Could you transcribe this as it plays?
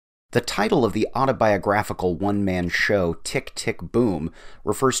The title of the autobiographical one-man show Tick, Tick, Boom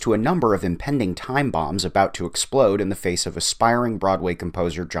refers to a number of impending time bombs about to explode in the face of aspiring Broadway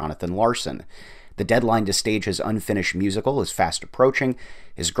composer Jonathan Larson. The deadline to stage his unfinished musical is fast approaching.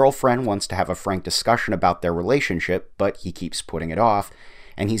 His girlfriend wants to have a frank discussion about their relationship, but he keeps putting it off.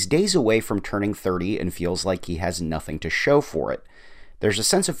 And he's days away from turning 30 and feels like he has nothing to show for it. There's a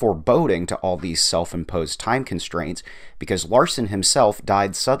sense of foreboding to all these self-imposed time constraints because Larson himself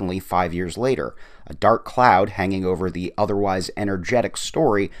died suddenly 5 years later, a dark cloud hanging over the otherwise energetic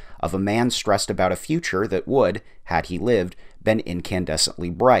story of a man stressed about a future that would, had he lived, been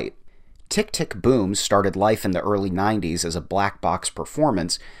incandescently bright. Tick, Tick, Boom started life in the early 90s as a black box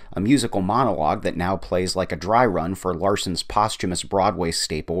performance, a musical monologue that now plays like a dry run for Larson's posthumous Broadway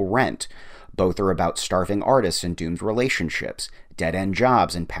staple Rent. Both are about starving artists and doomed relationships, dead-end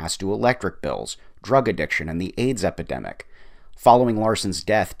jobs and past-due electric bills, drug addiction, and the AIDS epidemic. Following Larson's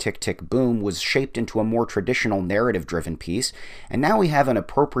death, Tick, Tick, Boom was shaped into a more traditional narrative-driven piece, and now we have an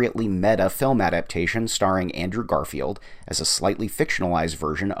appropriately meta film adaptation starring Andrew Garfield as a slightly fictionalized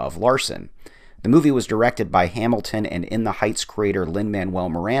version of Larson. The movie was directed by Hamilton and In the Heights creator Lin-Manuel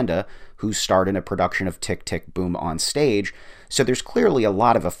Miranda, who starred in a production of Tick, Tick, Boom on stage, so there's clearly a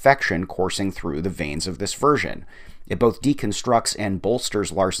lot of affection coursing through the veins of this version. It both deconstructs and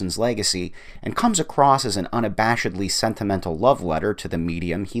bolsters Larson's legacy and comes across as an unabashedly sentimental love letter to the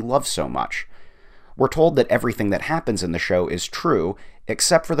medium he loves so much. We're told that everything that happens in the show is true,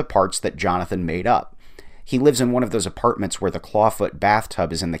 except for the parts that Jonathan made up. He lives in one of those apartments where the clawfoot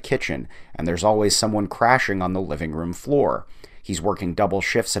bathtub is in the kitchen, and there's always someone crashing on the living room floor. He's working double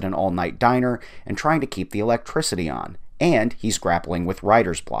shifts at an all-night diner and trying to keep the electricity on, and he's grappling with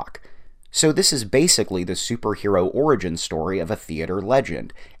writer's block. So this is basically the superhero origin story of a theater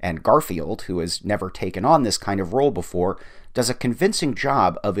legend, and Garfield, who has never taken on this kind of role before, does a convincing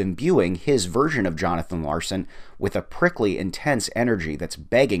job of imbuing his version of Jonathan Larson with a prickly, intense energy that's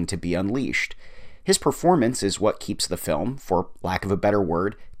begging to be unleashed. His performance is what keeps the film, for lack of a better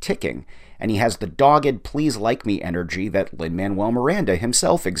word, ticking, and he has the dogged please-like-me energy that Lin-Manuel Miranda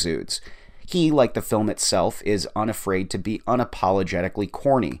himself exudes. He, like the film itself, is unafraid to be unapologetically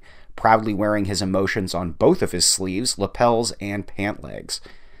corny, proudly wearing his emotions on both of his sleeves, lapels, and pant legs.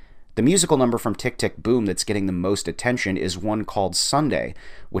 The musical number from Tick, Tick, Boom that's getting the most attention is one called Sunday,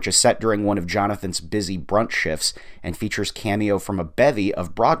 which is set during one of Jonathan's busy brunch shifts and features cameo from a bevy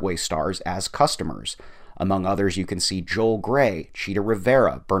of Broadway stars as customers. Among others, you can see Joel Grey, Cheetah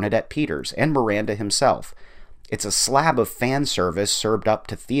Rivera, Bernadette Peters, and Miranda himself. It's a slab of fan service served up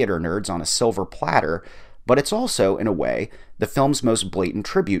to theater nerds on a silver platter, but it's also, in a way, the film's most blatant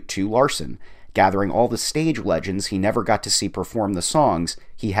tribute to Larson, gathering all the stage legends he never got to see perform the songs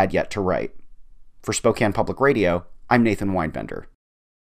he had yet to write. For Spokane Public Radio, I'm Nathan Weinbender.